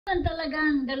naman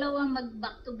talagang dalawang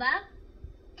mag-back to back?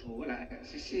 Wala.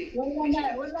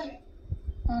 Wala.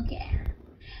 Okay.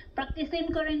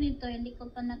 Practicein ko rin ito. Hindi ko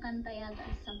pa nakanta yata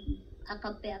sa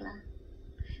acapella.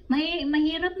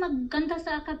 Mahirap magkanta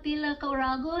sa acapella, Ka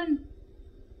Oragon.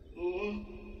 Oo.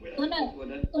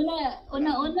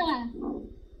 Una.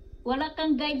 Wala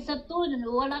kang guide sa tono.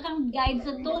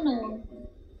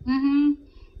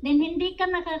 Then hindi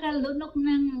ka nakakalunok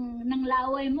ng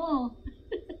laway mo.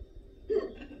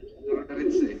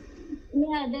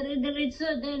 Yeah,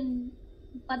 dire-diretso. Then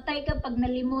patay ka pag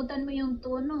nalimutan mo yung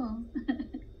tono.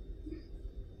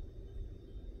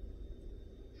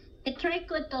 I-try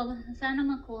ko ito. Sana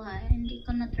makuha. Hindi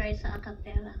ko na-try sa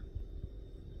acapella.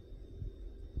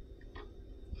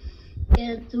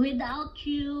 It's Without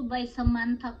You by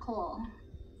Samantha.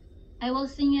 I will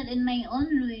sing it in my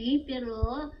own way,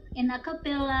 pero in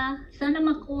acapella, sana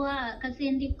makuha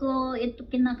kasi hindi ko ito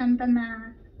kinakanta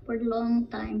na for long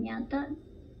time yata.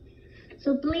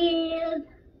 So please,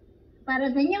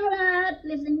 para sa inyong lahat,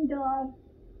 please enjoy.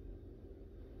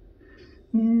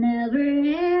 Never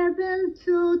ever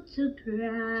thought to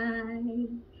cry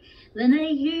when I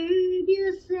heard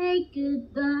you say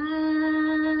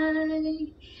goodbye.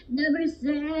 Never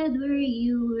said where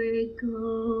you were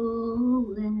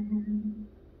going.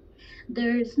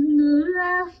 There's no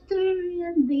laughter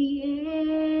in the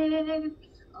air,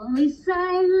 only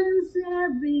silence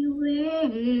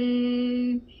everywhere,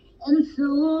 and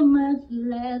so much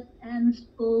left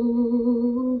unspoken.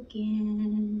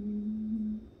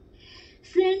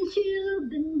 Since you've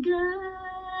been gone,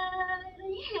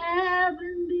 I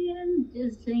haven't been the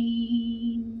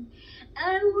same.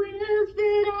 I wish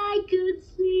that I could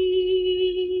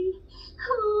see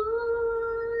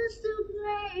who's to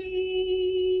blame.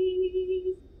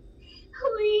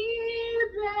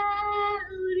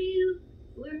 Without you,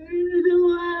 we're the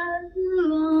ones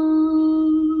alone.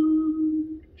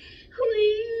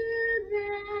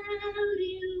 Without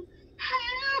you,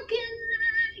 how can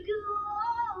I go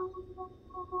on?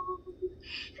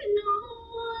 No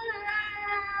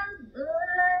one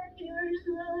but yours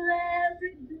will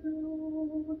ever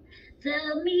do.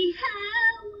 Tell me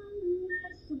how am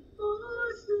I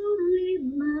supposed to live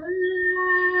my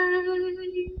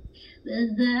life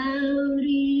without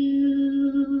you?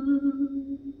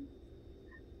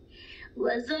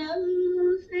 Was I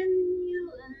losing you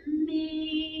and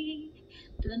me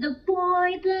to the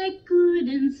point I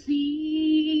couldn't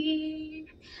see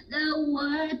that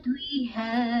what we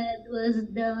had was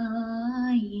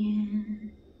dying?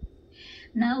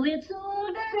 Now it's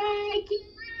all that I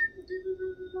can do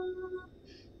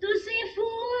to see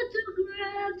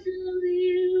photographs of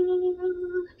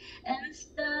you and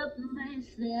stop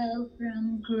myself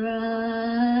from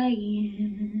crying.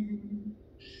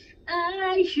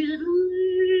 I should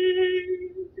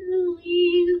learn to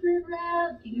live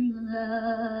without your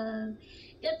love.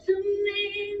 Got so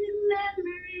many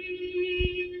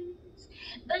memories,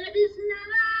 but it's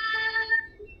not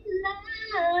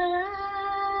enough.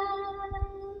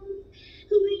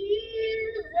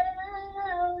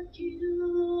 Without you,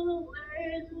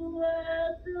 where's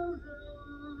what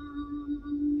alone?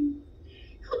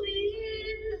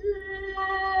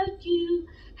 Without you,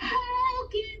 how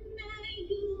can I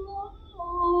go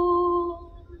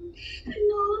on?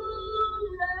 No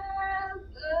love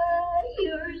but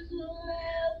yours will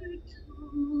ever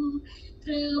do.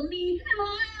 Tell me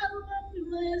how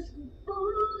am I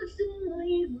supposed to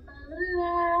live my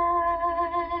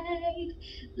life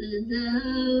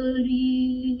without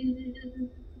you?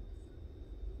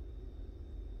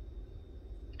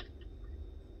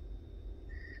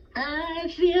 I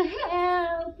feel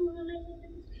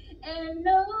helpless and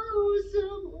oh so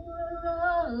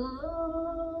alone,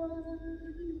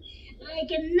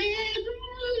 like I never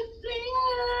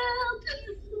felt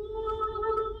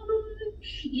before.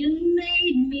 You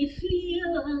made me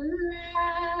feel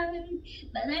alive,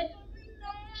 but I don't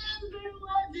remember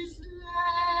what it's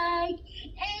like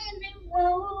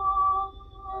anymore.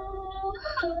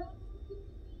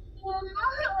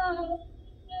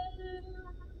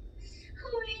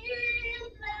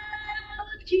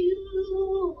 Without you,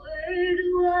 where do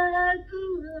I go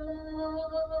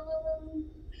wrong?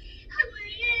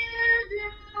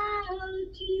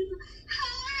 Without you,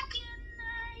 how can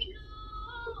I go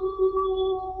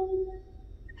on?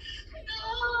 No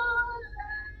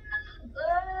love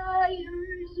but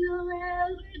yours will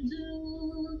ever do.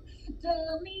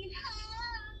 Tell me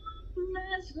how am I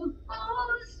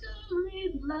supposed to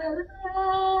live my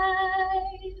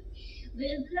life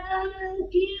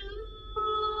without you?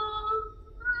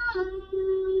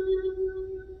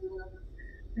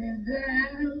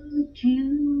 Without you.